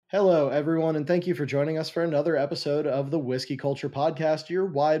Hello, everyone, and thank you for joining us for another episode of the Whiskey Culture Podcast, your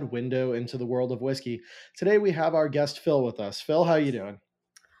wide window into the world of whiskey. Today we have our guest Phil with us. Phil, how you doing?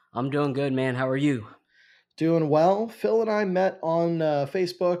 I'm doing good, man. How are you? Doing well. Phil and I met on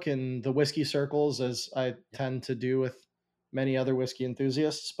Facebook and the whiskey circles, as I tend to do with many other whiskey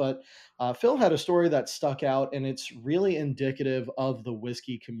enthusiasts. But Phil had a story that stuck out, and it's really indicative of the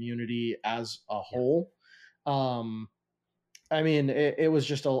whiskey community as a Yeah. whole. Um, it was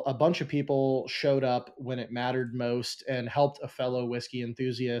just a bunch of people showed up when it mattered most and helped a fellow whiskey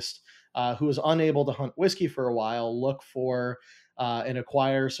enthusiast who was unable to hunt whiskey for a while look for and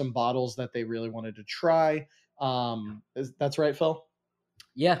acquire some bottles that they really wanted to try. That's right, Phil?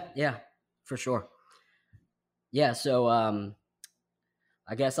 Yeah, for sure. Yeah, so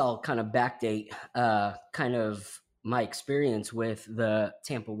I guess I'll kind of backdate kind of my experience with the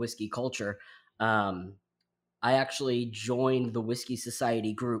Tampa whiskey culture. Um, I actually joined the Whiskey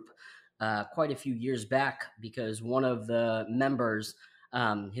Society group quite a few years back because one of the members,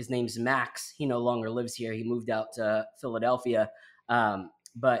 his name's Max, he no longer lives here. He moved out to Philadelphia.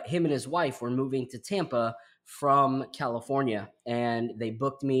 But him and his wife were moving to Tampa from California, and they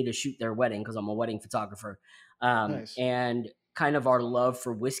booked me to shoot their wedding because I'm a wedding photographer. Nice. And kind of our love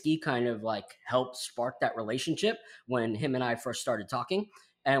for whiskey kind of like helped spark that relationship when him and I first started talking.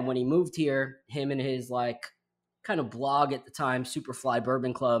 And when he moved here, him and his like kind of blog at the time, Superfly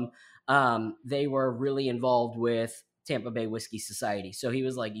Bourbon Club, they were really involved with Tampa Bay Whiskey Society. So he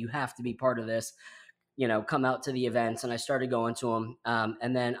was like, "You have to be part of this. Come out to the events." And I started going to them.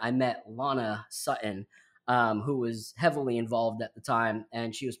 And then I met Lana Sutton, who was heavily involved at the time,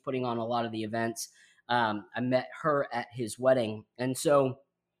 and she was putting on a lot of the events. I met her at his wedding, and so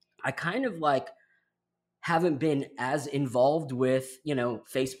I kind of like haven't been as involved with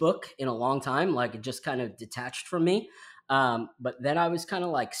Facebook in a long time. Like it just kind of detached from me. But then I was kind of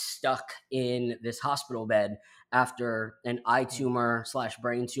like stuck in this hospital bed after an eye tumor slash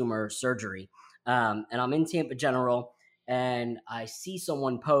brain tumor surgery. And I'm in Tampa General, and I see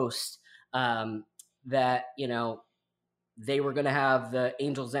someone post that they were going to have the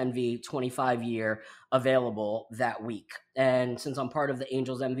Angels Envy 25 year available that week. And since I'm part of the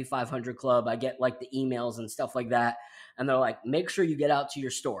Angels Envy 500 Club, I get like the emails and stuff like that. And they're like, make sure you get out to your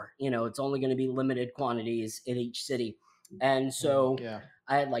store. It's only going to be limited quantities in each city. And so Yeah.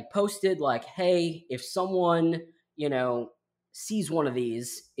 I had like posted, like, hey, if someone, sees one of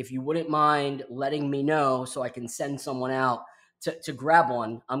these, if you wouldn't mind letting me know so I can send someone out to grab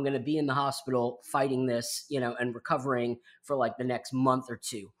one. I'm going to be in the hospital fighting this, and recovering for like the next month or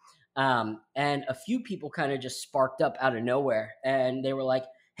two. And a few people kind of just sparked up out of nowhere, and they were like,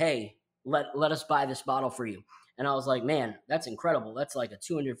 "Hey, let us buy this bottle for you." And I was like, "Man, that's incredible. That's like a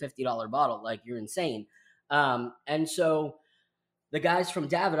 $250 bottle. Like you're insane." And so the guys from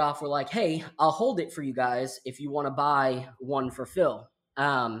Davidoff were like, "Hey, I'll hold it for you guys if you want to buy one for Phil."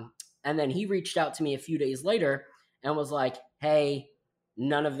 And then he reached out to me a few days later and was like, "Hey,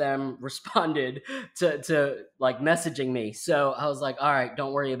 none of them responded to like messaging me." So I was like, "All right,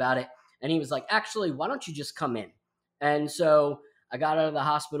 don't worry about it." And he was like, "Actually, why don't you just come in?" And so I got out of the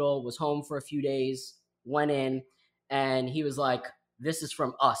hospital, was home for a few days, went in, and he was like, "This is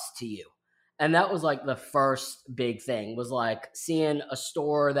from us to you." And that was like the first big thing, was like seeing a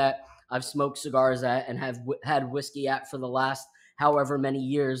store that I've smoked cigars at and have had whiskey at for the last however many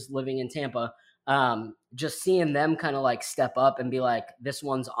years living in Tampa. Just seeing them kind of like step up and be like, this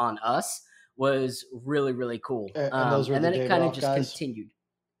one's on us, was really, really cool. And those were And the then it kind of Davidoff just guys? continued.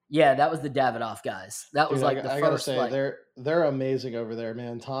 Yeah, that was the Davidoff guys. That was Dude, like the I gotta first, say like, they're amazing over there,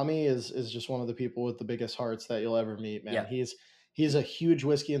 man. Tommy is just one of the people with the biggest hearts that you'll ever meet, man. yeah, He's a huge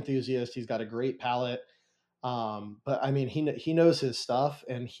whiskey enthusiast. He's got a great palate. But I mean, he knows his stuff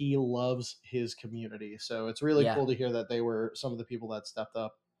and he loves his community. So it's really yeah. cool to hear that they were some of the people that stepped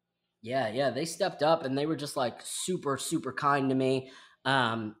up. Yeah, they stepped up and they were just like super, super kind to me.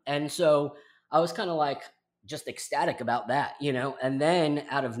 And so I was kind of like just ecstatic about that, And then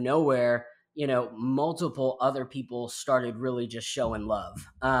out of nowhere, multiple other people started really just showing love.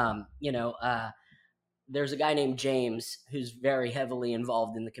 There's a guy named James who's very heavily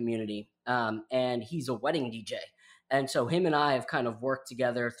involved in the community, and he's a wedding DJ. And so him and I have kind of worked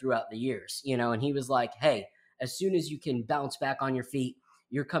together throughout the years, and he was like, "Hey, as soon as you can bounce back on your feet,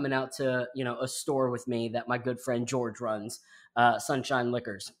 you're coming out to, a store with me that my good friend George runs, Sunshine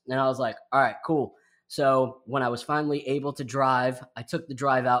Liquors." And I was like, "All right, cool." So when I was finally able to drive, I took the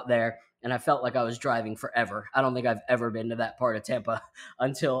drive out there, and I felt like I was driving forever. I don't think I've ever been to that part of Tampa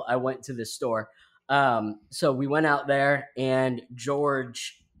until I went to this store. So we went out there, and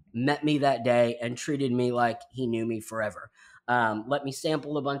George met me that day and treated me like he knew me forever. let me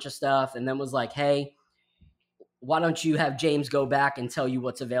sample a bunch of stuff, and then was like, hey, why don't you have James go back and tell you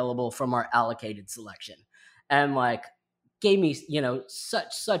what's available from our allocated selection? And like gave me,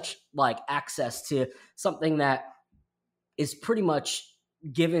 such like access to something that is pretty much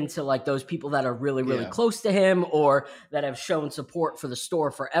given to like those people that are really, really Yeah. close to him or that have shown support for the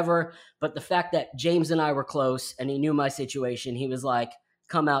store forever. But the fact that James and I were close and he knew my situation, he was like,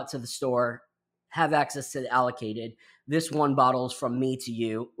 come out to the store, have access to the allocated. This one bottle's from me to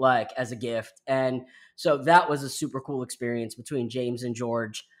you, like as a gift. And so that was a super cool experience between James and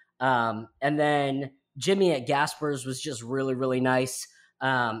George. And then Jimmy at Gasper's was just really, really nice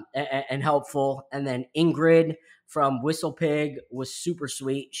and helpful. And then Ingrid from Whistle Pig was super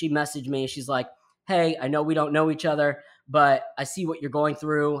sweet. She messaged me. She's like, hey, I know we don't know each other, but I see what you're going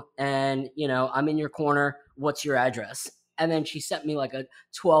through. And, I'm in your corner. What's your address? And then she sent me like a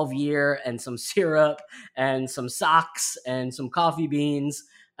 12-year and some syrup and some socks and some coffee beans.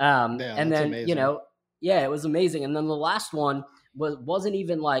 Yeah, And that's then, amazing. yeah, it was amazing. And then the last one wasn't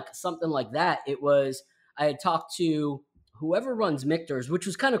even like something like that. It was, I had talked to whoever runs Michter's, which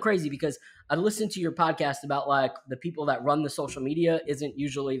was kind of crazy because I listened to your podcast about like the people that run the social media isn't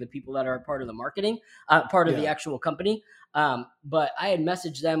usually the people that are part of the marketing, part of the Yeah. actual company. But I had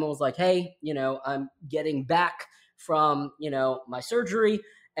messaged them and was like, hey, I'm getting back from, my surgery,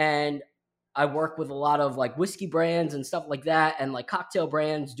 and I work with a lot of like whiskey brands and stuff like that, and like cocktail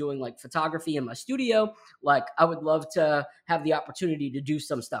brands doing like photography in my studio. Like, I would love to have the opportunity to do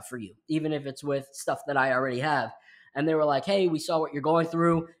some stuff for you, even if it's with stuff that I already have. And they were like, hey, we saw what you're going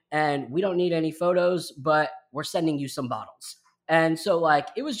through and we don't need any photos, but we're sending you some bottles. And so like,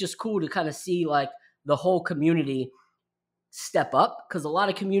 it was just cool to kind of see like the whole community step up, because a lot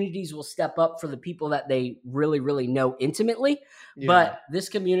of communities will step up for the people that they really, really know intimately. Yeah. But this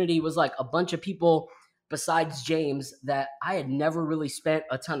community was like a bunch of people besides James that I had never really spent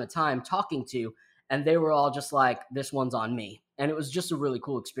a ton of time talking to. And they were all just like, this one's on me. And it was just a really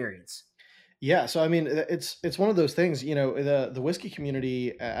cool experience. Yeah, so I mean, it's one of those things, the whiskey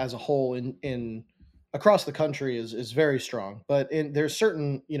community as a whole in across the country is very strong, but there's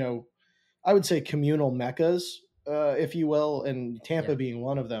certain, I would say communal meccas, if you will, and Yeah. Tampa being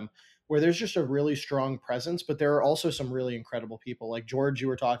one of them, where there's just a really strong presence, but there are also some really incredible people like George you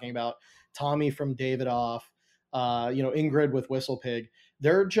were talking about, Tommy from Davidoff, Ingrid with Whistle Pig.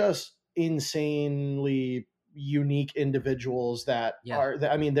 They're just insanely unique individuals that Yeah. are,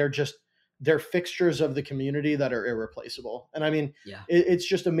 I mean, they're fixtures of the community that are irreplaceable. And I mean, Yeah. it's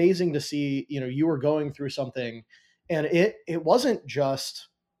just amazing to see, you were going through something, and it wasn't just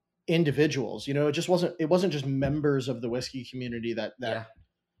individuals, it wasn't just members of the whiskey community Yeah.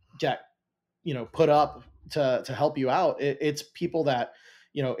 that put up to help you out. It's people that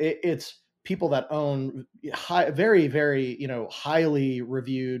it's people that own very, very highly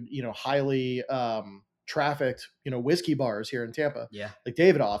reviewed, highly trafficked whiskey bars here in Tampa, Yeah. like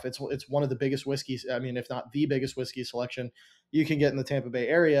Davidoff. It's one of the biggest whiskeys, I mean, if not the biggest whiskey selection you can get in the Tampa Bay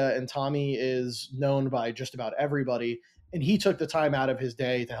area, and Tommy is known by just about everybody, and he took the time out of his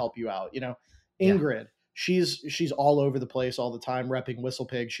day to help you out. Yeah. Ingrid, she's all over the place all the time repping Whistle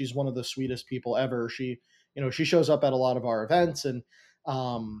Pig. She's one of the sweetest people ever. She shows up at a lot of our events, and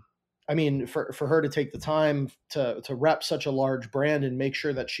um I mean, for her to take the time to rep such a large brand and make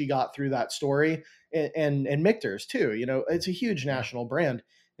sure that she got through that story, and Michter's too, it's a huge Yeah. national brand,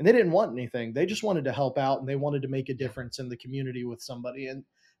 and they didn't want anything. They just wanted to help out, and they wanted to make a Yeah. difference in the community with somebody. And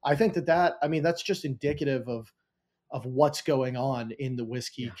I think I mean, that's just indicative of what's going on in the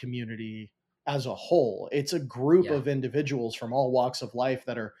whiskey Yeah. community as a whole. It's a group Yeah. of individuals from all walks of life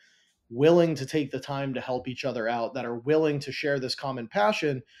that are willing to take the time to help each other out, that are willing to share this common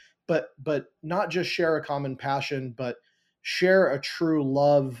passion, but not just share a common passion, but share a true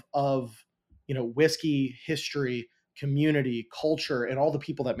love of whiskey history, community, culture, and all the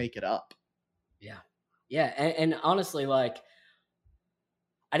people that make it up. Yeah. Yeah. And honestly, like,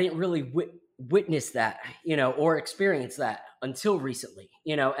 I didn't really witness that, or experience that until recently,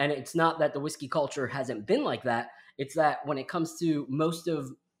 and it's not that the whiskey culture hasn't been like that. It's that when it comes to most of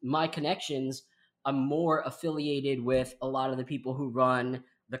my connections, I'm more affiliated with a lot of the people who run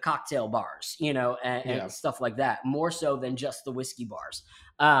the cocktail bars, and Yeah. stuff like that, more so than just the whiskey bars.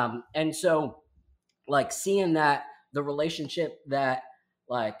 And so, like, seeing that the relationship that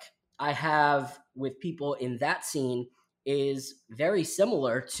like I have with people in that scene is very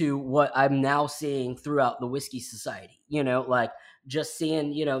similar to what I'm now seeing throughout the whiskey society. Like, just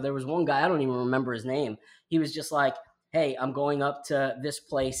seeing, there was one guy, I don't even remember his name. He was just like, hey, I'm going up to this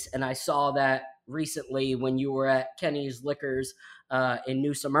place and I saw that recently when you were at Kenny's Liquors in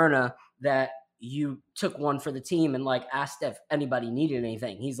New Smyrna that you took one for the team and like asked if anybody needed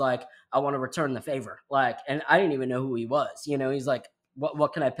anything. He's like, I want to return the favor. Like, and I didn't even know who he was. You know, he's like,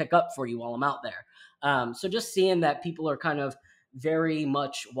 what can I pick up for you while I'm out there? So just seeing that people are kind of very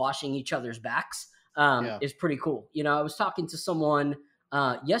much washing each other's backs Yeah. is pretty cool. You know, I was talking to someone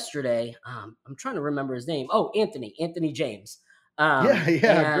yesterday. I'm trying to remember his name. Oh, Anthony James. Yeah.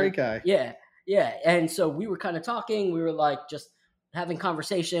 Yeah. And Great guy. yeah, yeah. And so we were kind of talking. We were like just having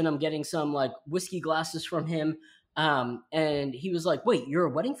conversation. I'm getting some like whiskey glasses from him. And he was like, wait, you're a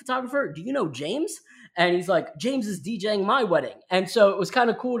wedding photographer? Do you know James? And he's like, James is DJing my wedding. And so it was kind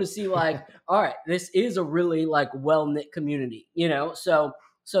of cool to see like, all right, this is a really like well knit community, you know? So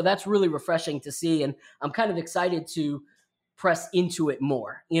that's really refreshing to see. And I'm kind of excited to press into it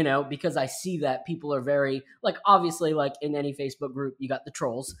more, you know, because I see that people are very like, obviously, like in any Facebook group, you got the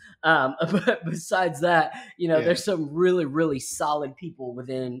trolls. But besides that, you know, Yeah. there's some really, really solid people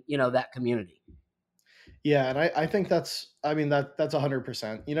within, you know, that community. Yeah, and I think that's, I mean, that's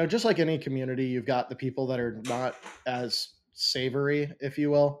 100%. You know, just like any community, you've got the people that are not as savory, if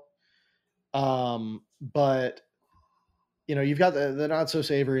you will. But you know, you've got the not so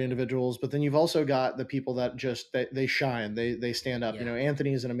savory individuals, but then you've also got the people that just they shine, they stand up. You Yeah. know,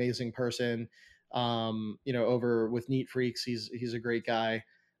 Anthony is an amazing person. You know, over with Neat Freaks, he's a great guy,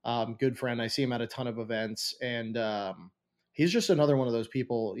 good friend. I see him at a ton of events, and he's just another one of those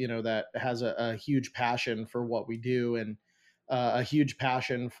people, you know, that has a huge passion for what we do, and a huge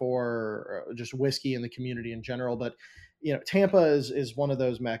passion for just whiskey and the community in general. But you know, Tampa is one of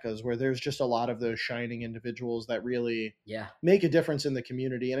those meccas where there's just a lot of those shining individuals that really Yeah. make a difference in the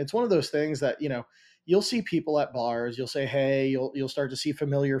community. And it's one of those things that, you know, you'll see people at bars, you'll say, hey, you'll start to see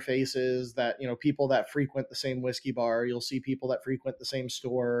familiar faces, that, you know, people that frequent the same whiskey bar, you'll see people that frequent the same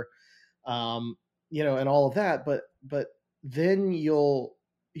store, um, you know, and all of that. But then you'll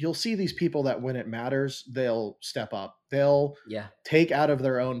see these people that when it matters, they'll step up. They'll Yeah. take out of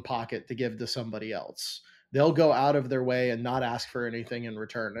their own pocket to give to somebody else. They'll go out of their way and not ask for anything in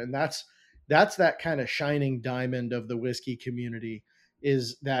return. And that's that kind of shining diamond of the whiskey community,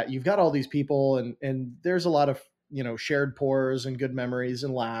 is that you've got all these people, and there's a lot of, you know, shared pours and good memories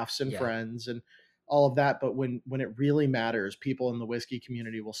and laughs and Yeah. friends and all of that. But when it really matters, people in the whiskey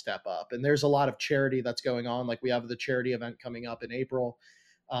community will step up. And there's a lot of charity that's going on. Like we have the charity event coming up in April,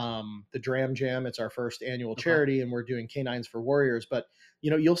 the Dram Jam. It's our first annual Okay. charity, and we're doing Canines for Warriors. But you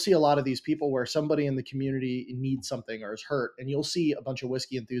know, you'll see a lot of these people where somebody in the community needs something or is hurt, and you'll see a bunch of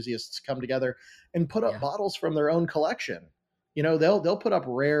whiskey enthusiasts come together and put up Yeah. bottles from their own collection. You know, they'll put up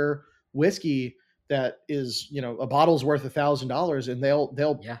rare whiskey that is, you know, a bottle's worth $1,000, and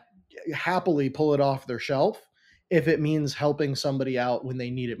they'll Yeah. happily pull it off their shelf if it means helping somebody out when they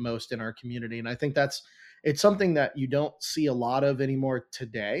need it most in our community. And I think it's something that you don't see a lot of anymore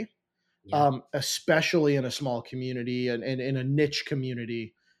today, Yeah. especially in a small community and in a niche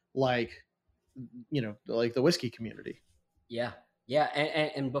community like, you know, like the whiskey community. Yeah. Yeah.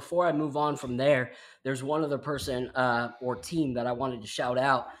 And before I move on from there, there's one other person or team that I wanted to shout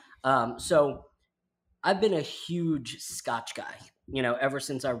out. So I've been a huge Scotch guy, you know, ever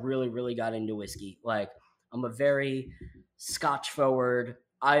since I really, really got into whiskey. Like, I'm a very Scotch forward,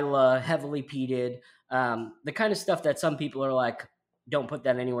 Isla, heavily peated, the kind of stuff that some people are like, don't put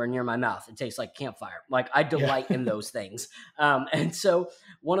that anywhere near my mouth. It tastes like campfire. Like, I Yeah. delight in those things. And so,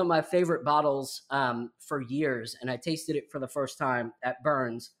 one of my favorite bottles for years, and I tasted it for the first time at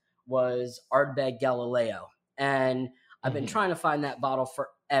Burns, was Ardbeg Galileo. And I've been Mhm. trying to find that bottle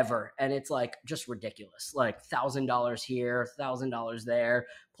forever, and it's like just ridiculous. Like $1,000 here, $1,000 there,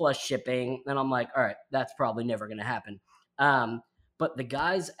 plus shipping. And I'm like, all right, that's probably never going to happen. Um, but the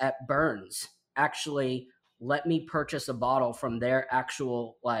guys at Burns actually let me purchase a bottle from their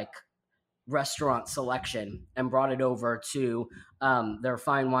actual like restaurant selection and brought it over to their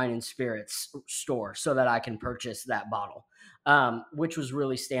fine wine and spirits store so that I can purchase that bottle, which was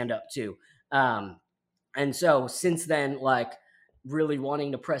really stand up too. Um, and so since then, like really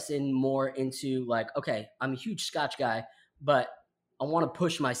wanting to press in more into like, okay, I'm a huge Scotch guy, but I want to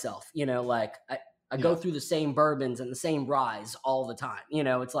push myself, you know, like I go Yeah. through the same bourbons and the same ryes all the time. You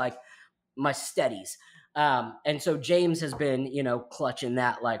know, it's like my steadies. And so James has been, you know, clutching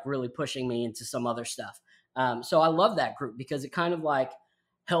that, like really pushing me into some other stuff. So I love that group because it kind of like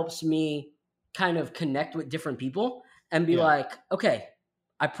helps me kind of connect with different people and be Yeah. like, okay,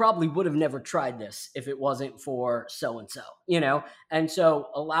 I probably would have never tried this if it wasn't for so and so, you know? And so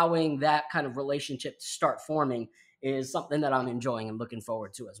allowing that kind of relationship to start forming is something that I'm enjoying and looking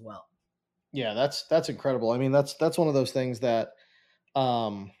forward to as well. Yeah, that's incredible. I mean, that's one of those things that,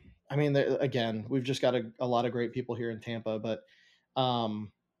 I mean, again, we've just got a lot of great people here in Tampa, but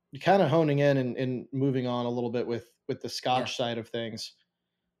um kind of honing in and moving on a little bit with the Yeah. Scotch side of things.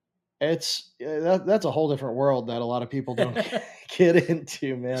 It's that's a whole different world that a lot of people don't get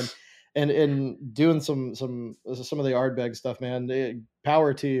into, man. And doing some of the Ardbeg stuff, man.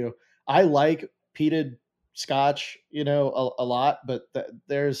 Power to you. I like peated Scotch, a lot, but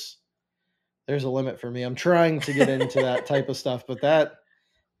there's a limit for me. I'm trying to get into that type of stuff, but that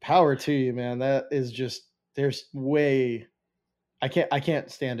power to you, man. That is just there's way I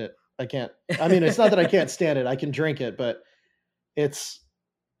can't stand it. I can't. I mean, it's not that I can't stand it. I can drink it, but it's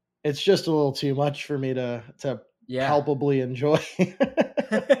it's just a little too much for me to Yeah. palpably enjoy.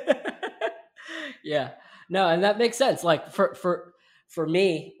 Yeah. No, and that makes sense. Like for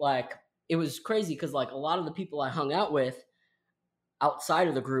me, like it was crazy because like a lot of the people I hung out with outside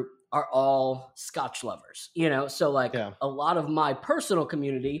of the group are all Scotch lovers, So like Yeah, a lot of my personal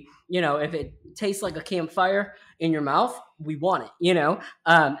community, if it tastes like a campfire in your mouth, we want it.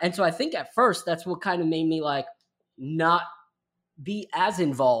 And so I think at first that's what kind of made me like not be as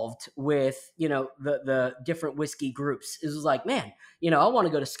involved with the different whiskey groups. It was like, man, I want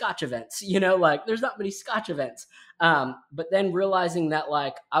to go to Scotch events. Like there's not many Scotch events. But then realizing that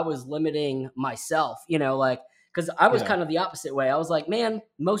like I was limiting myself, like because I was yeah, kind of the opposite way. I was like, man,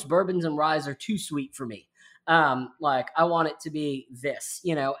 most bourbons and ryes are too sweet for me. Like I want it to be this,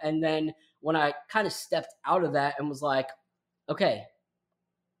 And then when I kind of stepped out of that and was like, okay,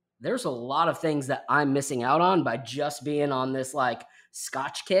 there's a lot of things that I'm missing out on by just being on this like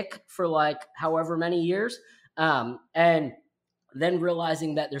Scotch kick for like however many years. And then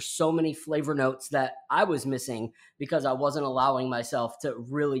realizing that there's so many flavor notes that I was missing because I wasn't allowing myself to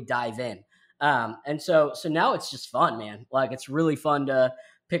really dive in. And so now it's just fun, man. Like it's really fun to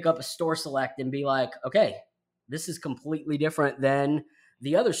pick up a store select and be like, okay, this is completely different than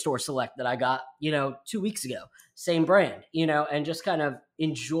the other store select that I got, 2 weeks ago. Same brand, and just kind of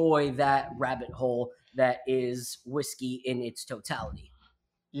enjoy that rabbit hole that is whiskey in its totality.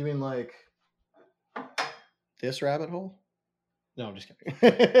 you mean like this rabbit hole? No, I'm just kidding.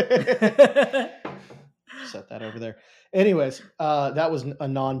 Set that over there. Anyways, that was a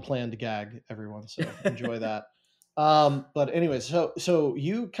non-planned gag, everyone. So enjoy that. But anyways, so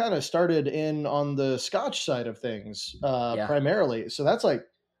you kind of started in on the Scotch side of things, Yeah. primarily. So that's like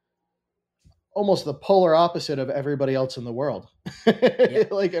almost the polar opposite of everybody else in the world. Yeah.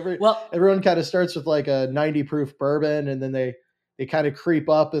 Like Well, everyone kind of starts with like a 90 proof bourbon, and then they kind of creep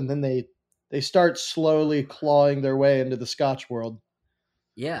up, and then they start slowly clawing their way into the Scotch world.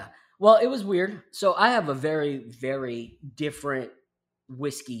 yeah. Well, it was weird. So I have a very, very different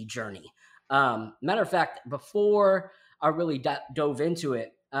whiskey journey. Matter of fact, before I really dove into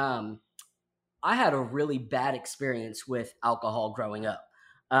it, I had a really bad experience with alcohol growing up.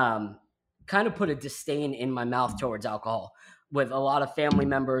 Um, Kind of put a disdain in my mouth towards alcohol with a lot of family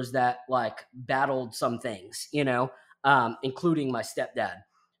members that like battled some things, including my stepdad.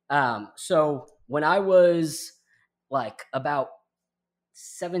 So when I was like about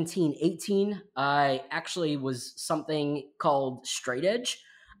 17, 18, I actually was something called straight edge,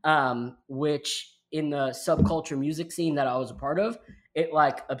 which in the subculture music scene that I was a part of, it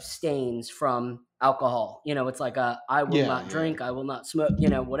like abstains from alcohol. It's like I will Yeah, not yeah. drink, I will not smoke,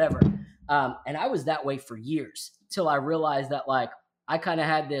 whatever. And I was that way for years till I realized that like I kind of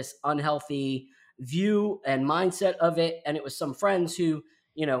had this unhealthy view and mindset of it. And it was some friends who,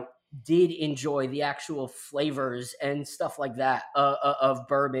 you know, did enjoy the actual flavors and stuff like that of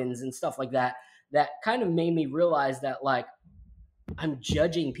bourbons and stuff like that. That kind of made me realize that like I'm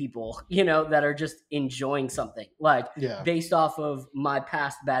judging people, that are just enjoying something like Yeah. based off of my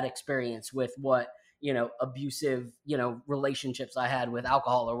past bad experience with what, abusive, relationships I had with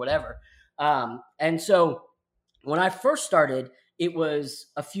alcohol or whatever. And so when I first started, it was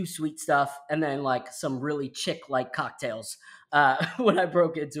a few sweet stuff and then like some really chick like cocktails. When I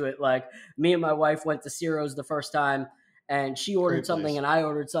broke into it, like me and my wife went to Ciro's the first time and she ordered Great something place. and I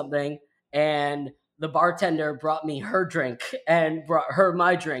ordered something. And the bartender brought me her drink and brought her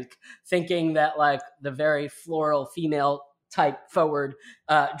my drink, thinking that like the very floral female type forward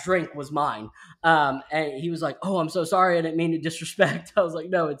drink was mine. And he was like, "Oh, I'm so sorry. I didn't mean to disrespect." I was like,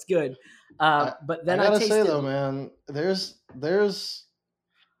 "No, it's good." I But I then I gotta say tasted. though, man, there's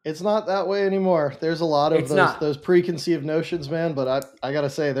it's not that way anymore. There's a lot of It's those not. those preconceived notions, man. But I gotta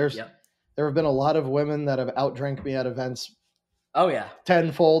say, Yep. there have been a lot of women that have outdrank me at events Oh yeah.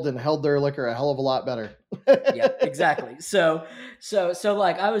 tenfold and held their liquor a hell of a lot better. Yep. Exactly. So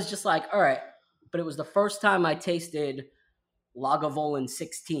like I was just like, all right. But it was the first time I tasted Lagavulin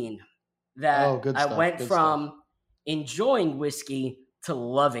 16 that Oh, good I stuff. went Good stuff. from enjoying whiskey to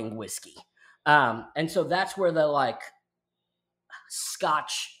loving whiskey. And so that's where the like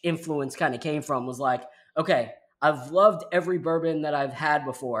Scotch influence kind of came from, was like, okay, I've loved every bourbon that I've had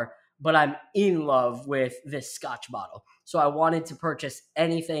before, but I'm in love with this Scotch bottle. So I wanted to purchase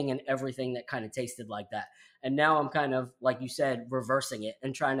anything and everything that kind of tasted like that. And now I'm kind of, like you said, reversing it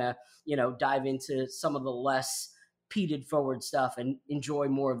and trying to, dive into some of the less peated forward stuff and enjoy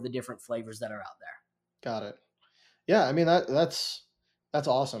more of the different flavors that are out there. Got it. Yeah, I mean that's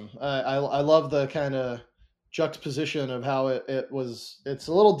awesome. I love the kind of juxtaposition of how it was. It's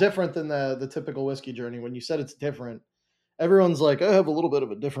a little different than the typical whiskey journey. When you said it's different, everyone's like, I have a little bit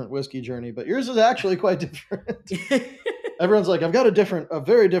of a different whiskey journey, but yours is actually quite different. Everyone's like, I've got a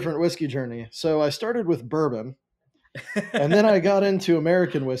very different whiskey journey. So I started with bourbon, and then I got into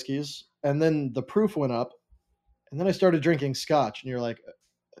American whiskeys, and then the proof went up, and then I started drinking scotch. And you're like,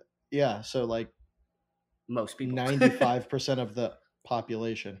 yeah, so like Most people. 95% of the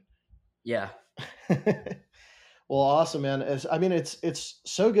population. Yeah. Well, awesome, man. I mean, it's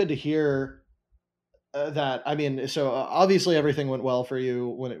so good to hear that. I mean, so obviously everything went well for you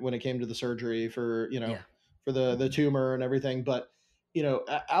when it came to the surgery for Yeah. for the tumor and everything. But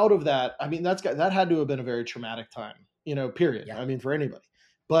out of that, I mean, that had to have been a very traumatic time. Period. Yeah. I mean, for anybody.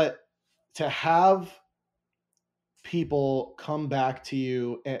 But to have people come back to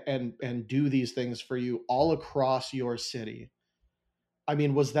you and do these things for you all across your city. I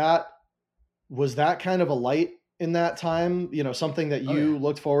mean, was that kind of a light in that time? Something that Oh, yeah. you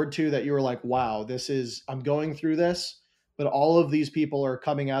looked forward to, that you were like, wow, I'm going through this, but all of these people are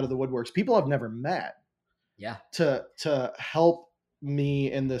coming out of the woodworks. People I've never met Yeah. to help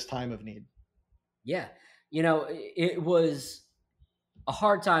me in this time of need. Yeah. It was a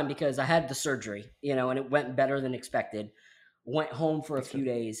hard time because I had the surgery, and it went better than expected. Went home for a That's few good.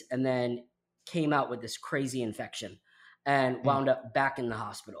 days and then came out with this crazy infection and Mm, wound up back in the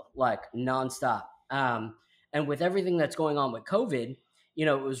hospital, like nonstop. And with everything that's going on with COVID,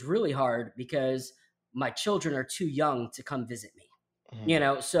 it was really hard because my children are too young to come visit me,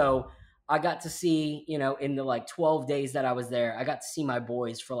 mm, so I got to see, in the like 12 days that I was there, I got to see my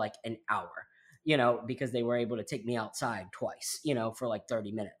boys for like an hour, because they were able to take me outside twice, for like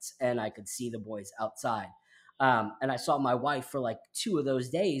 30 minutes, and I could see the boys outside. And I saw my wife for like 2 of those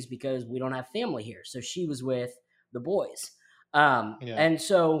days because we don't have family here. So she was with the boys. yeah. And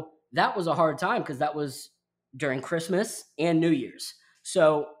so that was a hard time because that was during Christmas and New Year's.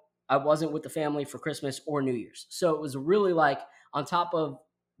 So I wasn't with the family for Christmas or New Year's. So it was really like, on top of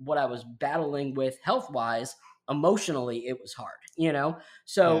what I was battling with health wise, emotionally, it was hard, Yeah.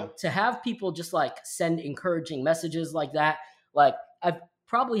 So to have people just like send encouraging messages like that, like I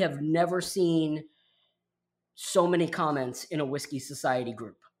probably have never seen so many comments in a whiskey society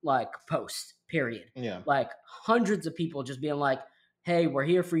group, like post, period. Yeah. Like hundreds of people just being like, hey, we're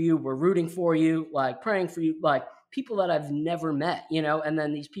here for you. We're rooting for you, like praying for you, like people that I've never met, and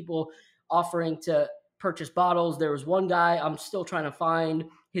then these people offering to purchase bottles. There was one guy, I'm still trying to find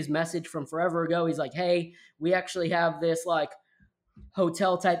his message from forever ago. He's like, hey, we actually have this like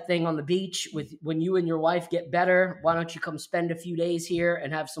hotel type thing on the beach with, when you and your wife get better, why don't you come spend a few days here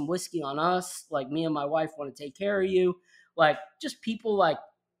and have some whiskey on us? Like, me and my wife want to take care of you. Like, just people like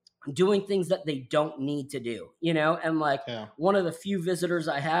doing things that they don't need to do, And like, Yeah. one of the few visitors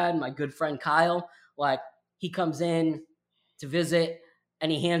I had, my good friend Kyle, like, he comes in to visit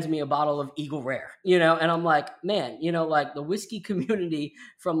and he hands me a bottle of Eagle Rare, and I'm like, man, like the whiskey community,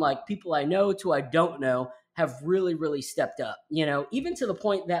 from like people I know to I don't know, have really, really stepped up, even to the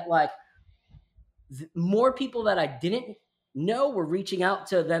point that like more people that I didn't know were reaching out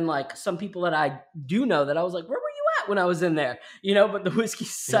to than like some people that I do know, that I was like, where were you at when I was in there? But the Whiskey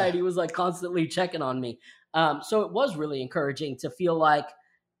Yeah. Society was like constantly checking on me. So it was really encouraging to feel like,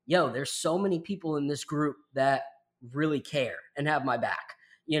 yo, there's so many people in this group that really care and have my back,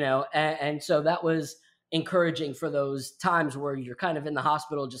 and so that was encouraging for those times where you're kind of in the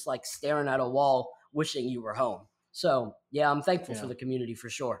hospital, just like staring at a wall, wishing you were home. So yeah, I'm thankful for Yeah. the community for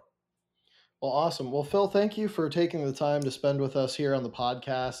sure. Well, awesome. Well, Phil, thank you for taking the time to spend with us here on the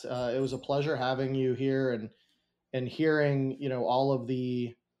podcast. It was a pleasure having you here and hearing, all of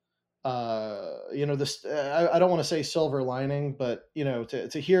the, this. I don't want to say silver lining, but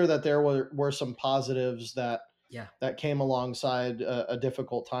to hear that there were some positives Yeah. that came alongside a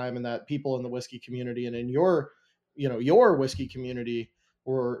difficult time, and that people in the whiskey community and in your whiskey community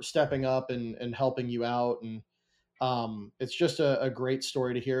were stepping up and helping you out. And it's just a great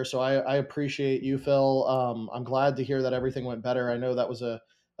story to hear. So I appreciate you, Phil. I'm glad to hear that everything went better. I know that was a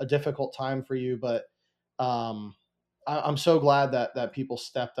difficult time for you, but um, I'm so glad that people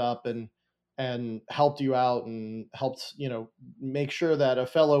stepped up and helped you out and helped make sure that a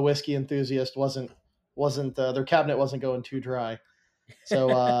fellow whiskey enthusiast wasn't their cabinet wasn't going too dry. So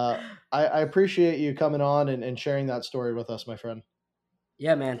I appreciate you coming on and sharing that story with us, my friend.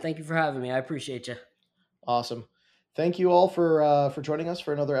 Yeah, man. Thank you for having me. I appreciate you. Awesome. Thank you all for joining us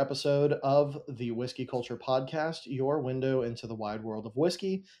for another episode of the Whiskey Culture Podcast, your window into the wide world of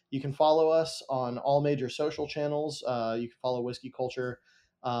whiskey. You can follow us on all major social channels. You can follow Whiskey Culture,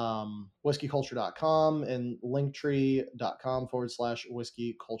 whiskeyculture.com and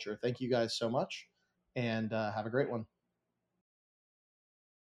linktree.com/whiskey culture. Thank you guys so much, and have a great one.